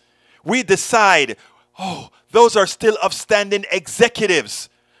society, we decide, oh, those are still upstanding executives.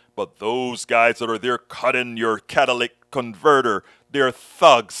 But those guys that are there cutting your catalytic converter, they're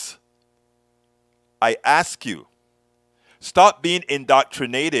thugs. I ask you, stop being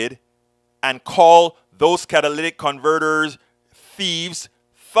indoctrinated and call those catalytic converters thieves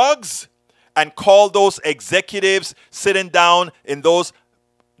thugs and call those executives sitting down in those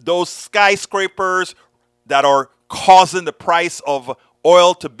skyscrapers that are causing the price of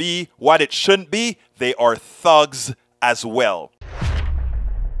oil to be what it shouldn't be, they are thugs as well.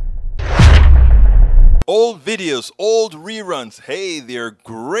 Old videos, old reruns, hey, they're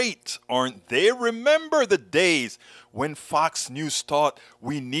great, aren't they? Remember the days when Fox News thought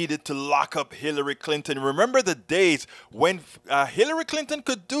we needed to lock up Hillary Clinton. Remember the days when Hillary Clinton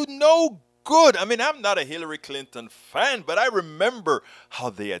could do no good. I mean, I'm not a Hillary Clinton fan, but I remember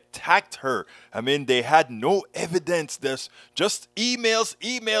how they attacked her. I mean, they had no evidence. There's just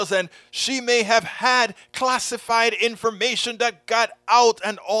emails, and she may have had classified information that got out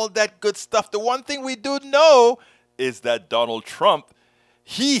and all that good stuff. The one thing we do know is that Donald Trump,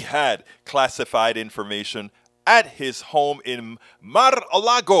 he had classified information at his home in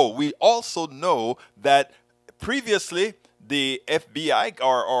Mar-a-Lago. We also know that previously the FBI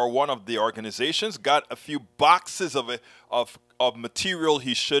or one of the organizations got a few boxes of material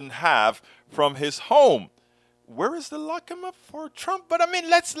he shouldn't have from his home. Where is the lock him up for Trump? But I mean,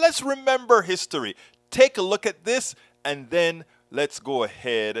 let's remember history. Take a look at this, and then let's go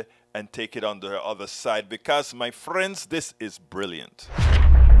ahead and take it on the other side, because my friends, this is brilliant.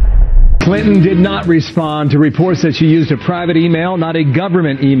 Clinton did not respond to reports that she used a private email, not a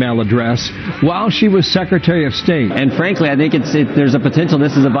government email address, while she was Secretary of State. And frankly, I think there's a potential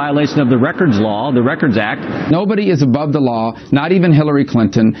this is a violation of the Records Law, the Records Act. Nobody is above the law, not even Hillary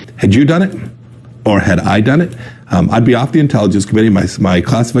Clinton. Had you done it, or had I done it, I'd be off the Intelligence Committee. My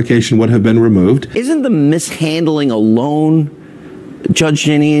classification would have been removed. Isn't the mishandling alone, Judge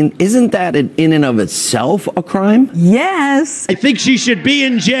Janine, isn't that in and of itself a crime? Yes. I think she should be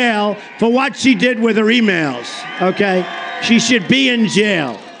in jail for what she did with her emails, okay? She should be in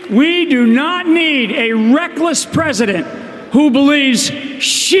jail. We do not need a reckless president who believes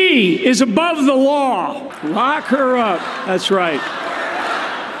she is above the law. Lock her up. That's right.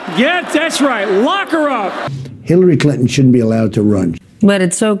 That's right. Lock her up. Hillary Clinton shouldn't be allowed to run. But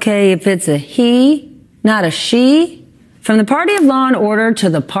it's okay if it's a he, not a she. From the party of law and order to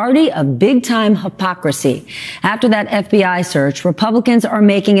the party of big-time hypocrisy. After that FBI search, Republicans are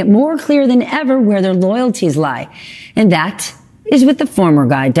making it more clear than ever where their loyalties lie. And that is with the former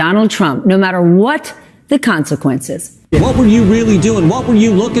guy, Donald Trump, no matter what the consequences. What were you really doing? What were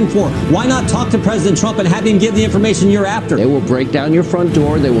you looking for? Why not talk to President Trump and have him give the information you're after? They will break down your front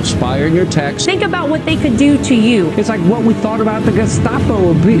door. They will spy on your text. Think about what they could do to you. It's like what we thought about the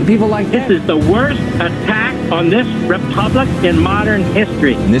Gestapo, people like that. This is the worst attack on this republic in modern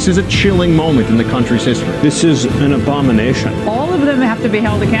history. And this is a chilling moment in the country's history. This is an abomination. All of them have to be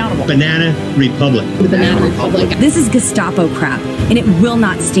held accountable. Banana Republic. The Banana Republic. This is Gestapo crap, and it will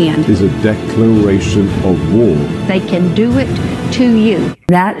not stand. It is a declaration of war. They can do it to you.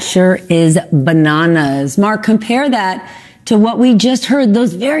 That sure is bananas. Mark, compare that to what we just heard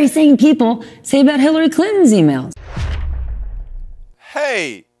those very same people say about Hillary Clinton's emails.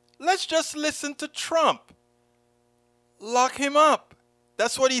 Hey, let's just listen to Trump. Lock him up.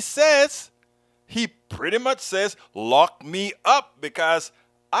 That's what he says. He pretty much says, lock me up because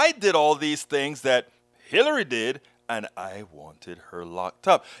I did all these things that Hillary did, and I wanted her locked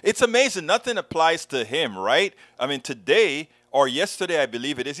up. It's amazing. Nothing applies to him, right? I mean, today or yesterday, I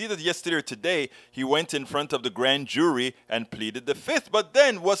believe it is, either yesterday or today, he went in front of the grand jury and pleaded the fifth. But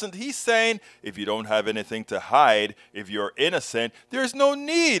then wasn't he saying, if you don't have anything to hide, if you're innocent, there's no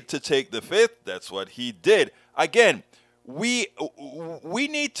need to take the fifth? That's what he did. Again, we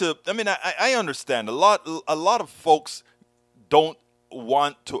need to, I mean, I understand a lot of folks don't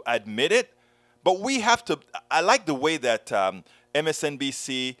want to admit it. But we have to, I like the way that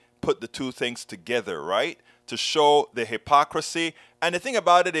MSNBC put the two things together, right? To show the hypocrisy. And the thing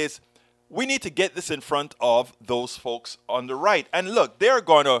about it is, we need to get this in front of those folks on the right. And look, they're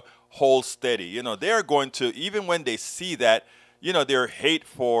going to hold steady. You know, they're going to, even when they see that, you know, their hate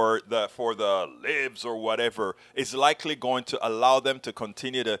for the libs or whatever is likely going to allow them to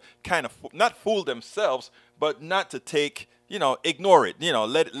continue to kind of, not fool themselves, but not to take, you know, ignore it, you know,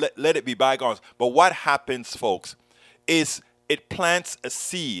 let it be bygones. But what happens, folks, is it plants a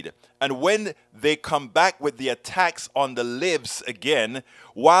seed. And when they come back with the attacks on the libs again,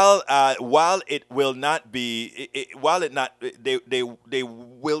 while it will not be, they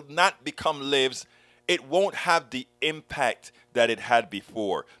will not become libs, it won't have the impact that it had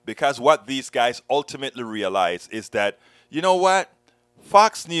before. Because what these guys ultimately realize is that, you know what,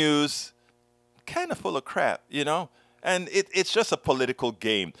 Fox News, kind of full of crap, you know? And it's just a political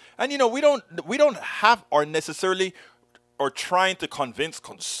game. And, you know, we don't have or necessarily or trying to convince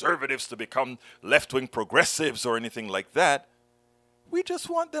conservatives to become left-wing progressives or anything like that. We just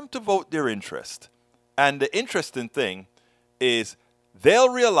want them to vote their interest. And the interesting thing is they'll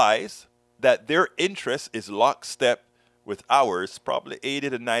realize that their interest is lockstep with ours probably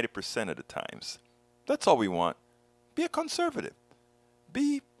 80 to 90% of the times. That's all we want. Be a conservative.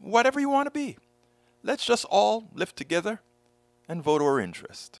 Be whatever you want to be. Let's just all live together and vote our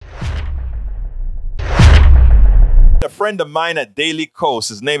interest. A friend of mine at Daily Kos,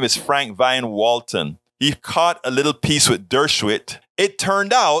 his name is Frank Vine Walton. He caught a little piece with Dershowitz. It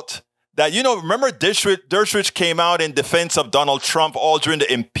turned out that, remember Dershowitz came out in defense of Donald Trump all during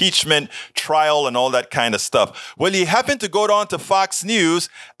the impeachment trial and all that kind of stuff. Well, he happened to go down to Fox News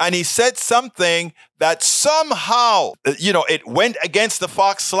and he said something that somehow, it went against the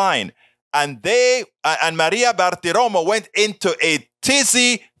Fox line. And and Maria Bartiromo went into a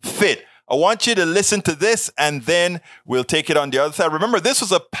tizzy fit. I want you to listen to this and then we'll take it on the other side. Remember, this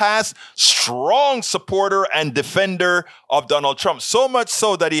was a past strong supporter and defender of Donald Trump, so much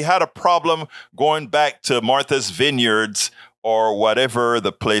so that he had a problem going back to Martha's Vineyards or whatever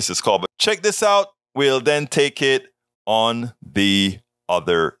the place is called. But check this out. We'll then take it on the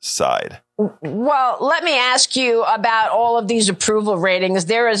other side. Well, let me ask you about all of these approval ratings.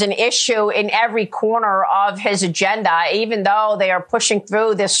 There is an issue in every corner of his agenda, even though they are pushing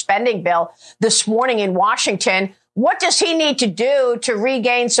through this spending bill this morning in Washington. What does he need to do to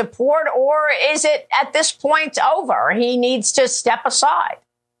regain support, or is it at this point over? He needs to step aside.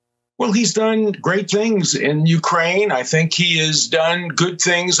 Well, he's done great things in Ukraine. I think he has done good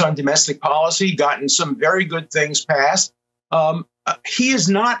things on domestic policy, gotten some very good things passed. He is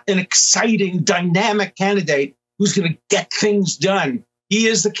not an exciting, dynamic candidate who's going to get things done. He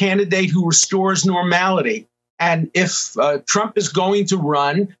is the candidate who restores normality. And if Trump is going to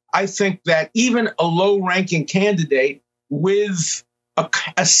run, I think that even a low-ranking candidate with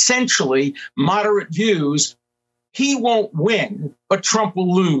essentially moderate views, he won't win, but Trump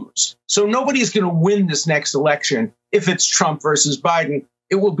will lose. So nobody's going to win this next election if it's Trump versus Biden.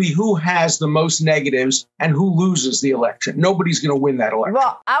 It will be who has the most negatives and who loses the election. Nobody's going to win that election.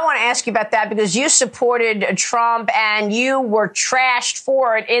 Well, I want to ask you about that because you supported Trump and you were trashed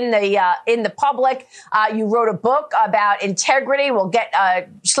for it in the public. You wrote a book about integrity. We'll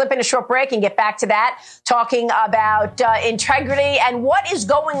slip in a short break and get back to that, talking about integrity and what is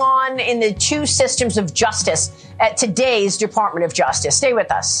going on in the two systems of justice at today's Department of Justice. Stay with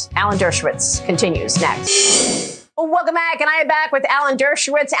us. Alan Dershowitz continues next. Welcome back, and I am back with Alan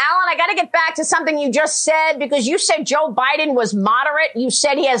Dershowitz. Alan, I got to get back to something you just said, because you said Joe Biden was moderate. You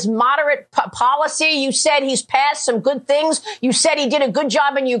said he has moderate policy. You said he's passed some good things. You said he did a good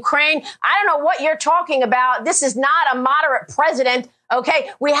job in Ukraine. I don't know what you're talking about. This is not a moderate president. OK,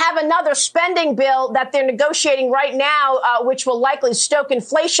 we have another spending bill that they're negotiating right now, which will likely stoke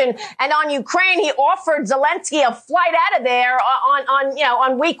inflation. And on Ukraine, he offered Zelensky a flight out of there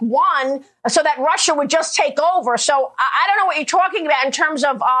on week one so that Russia would just take over. So I don't know what you're talking about in terms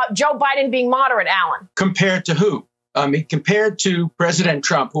of Joe Biden being moderate, Alan. Compared to who? Compared to President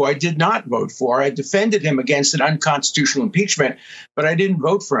Trump, who I did not vote for. I defended him against an unconstitutional impeachment, but I didn't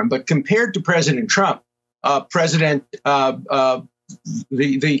vote for him. But compared to President Trump,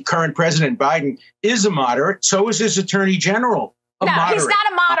 the current President Biden is a moderate. So is his attorney general. No, he's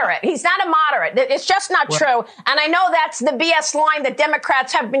not a moderate. He's not a moderate. It's just not true. And I know that's the BS line that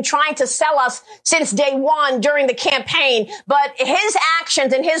Democrats have been trying to sell us since day one during the campaign. But his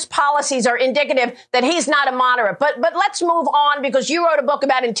actions and his policies are indicative that he's not a moderate. But let's move on, because you wrote a book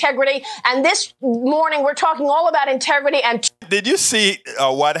about integrity. And this morning, we're talking all about integrity. And did you see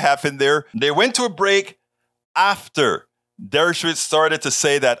what happened there? They went to a break after Dershowitz started to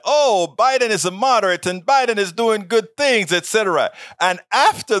say that, Biden is a moderate and Biden is doing good things, etc. And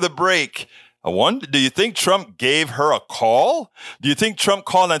after the break, I wonder, do you think Trump gave her a call? Do you think Trump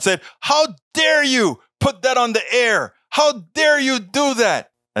called and said, how dare you put that on the air? How dare you do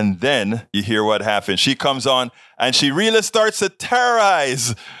that? And then you hear what happened. She comes on and she really starts to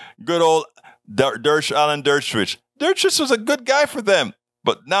terrorize good old Alan Dershowitz. Dershowitz was a good guy for them.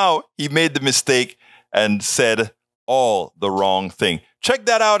 But now he made the mistake and said all the wrong thing. Check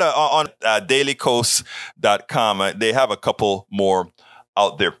that out on dailykos.com. They have a couple more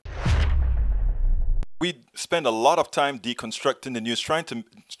out there. We spend a lot of time deconstructing the news, trying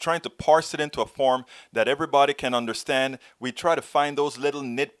to parse it into a form that everybody can understand. We try to find those little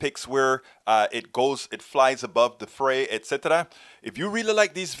nitpicks where it flies above the fray, etc. If you really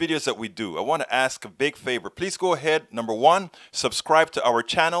like these videos that we do, I want to ask a big favor. Please go ahead. Number 1, subscribe to our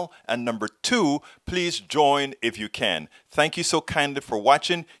channel. And number 2, please join if you can. Thank you so kindly for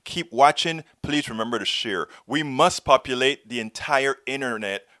watching. Keep watching. Please remember to share. We must populate the entire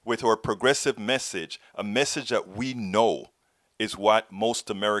internet with our progressive message, a message that we know is what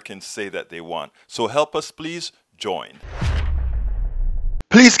most Americans say that they want. So help us, please join.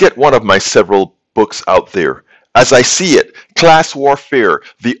 Please get one of my several books out there. As I see it, Class Warfare,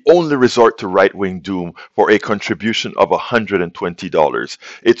 the only resort to right-wing doom, for a contribution of $120.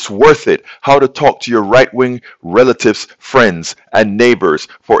 It's worth it. How to talk to your right-wing relatives, friends, and neighbors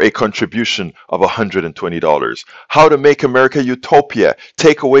for a contribution of $120. How to make America utopia,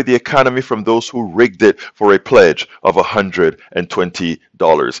 take away the economy from those who rigged it, for a pledge of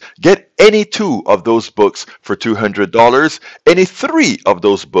 $120. Get any 2 of those books for $200, any 3 of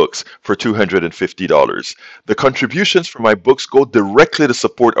those books for $250. The contributions for my books go directly to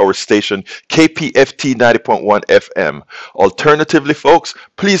support our station, KPFT 90.1 FM. Alternatively, folks,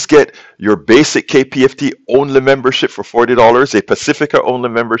 please get your basic KPFT only membership for $40, a Pacifica only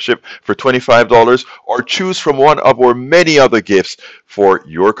membership for $25, or choose from one of our many other gifts for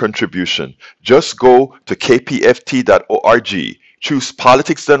your contribution. Just go to kpft.org. Choose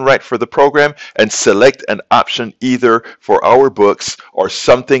Politics Done Right for the program and select an option either for our books or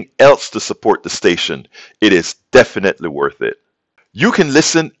something else to support the station. It is definitely worth it. You can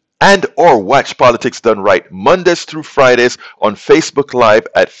listen and or watch Politics Done Right Mondays through Fridays on Facebook Live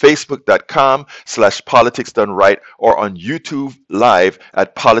at facebook.com/politicsdoneright or on YouTube Live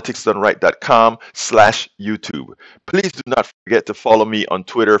at politicsdoneright.com/YouTube. Please do not forget to follow me on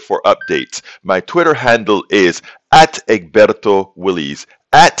Twitter for updates. My Twitter handle is @Egberto Willies,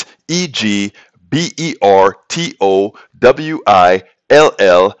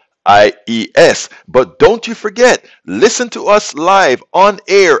 @EGBERTOWILLIES. But don't you forget, listen to us live on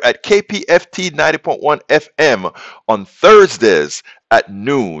air at KPFT 90.1 FM on Thursdays at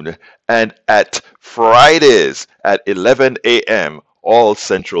noon and at Fridays at 11 a.m. all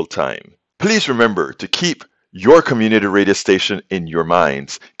Central Time. Please remember to keep your community radio station in your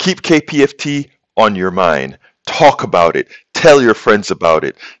minds. Keep KPFT on your mind. Talk about it. Tell your friends about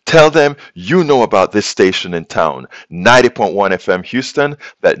it. Tell them you know about this station in town, 90.1 FM Houston,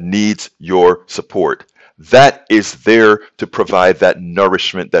 that needs your support. That is there to provide that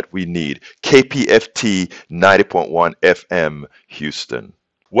nourishment that we need. KPFT 90.1 FM Houston.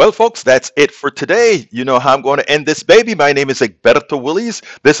 Well, folks, that's it for today. You know how I'm going to end this baby. My name is Egberto Willies.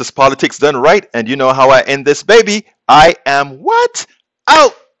 This is Politics Done Right, and you know how I end this baby. I am what?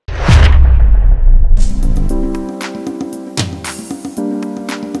 Out!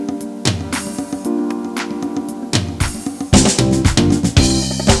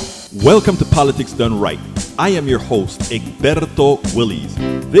 Welcome to Politics Done Right. I am your host, Egberto Willies.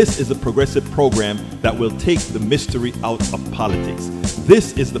 This is a progressive program that will take the mystery out of politics.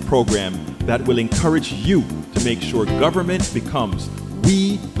 This is the program that will encourage you to make sure government becomes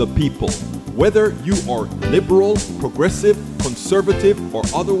we the people. Whether you are liberal, progressive, conservative, or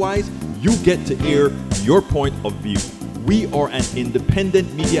otherwise, you get to air your point of view. We are an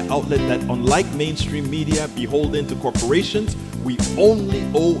independent media outlet that, unlike mainstream media beholden to corporations, we only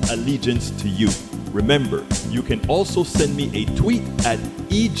owe allegiance to you. Remember, you can also send me a tweet at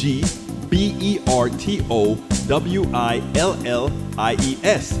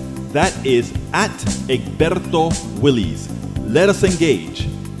EGBERTOWILLIES. That is at Egberto Willies. Let us engage.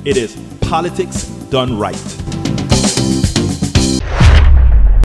 It is Politics Done Right.